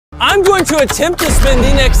I'm going to attempt to spend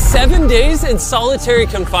the next 7 days in solitary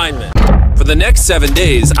confinement. For the next 7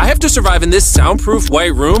 days, I have to survive in this soundproof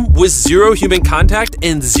white room with 0 human contact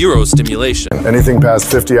and 0 stimulation. Anything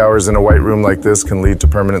past 50 hours in a white room like this can lead to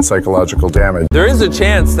permanent psychological damage. There is a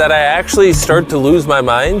chance that I actually start to lose my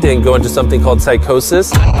mind and go into something called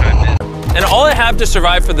psychosis. And all I have to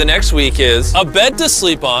survive for the next week is a bed to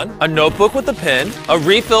sleep on, a notebook with a pen, a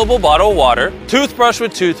refillable bottle of water, toothbrush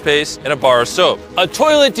with toothpaste, and a bar of soap, a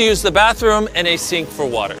toilet to use the bathroom, and a sink for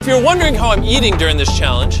water. If you're wondering how I'm eating during this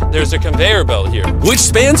challenge, there's a conveyor belt here, which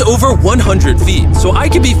spans over 100 feet, so I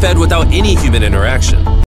can be fed without any human interaction.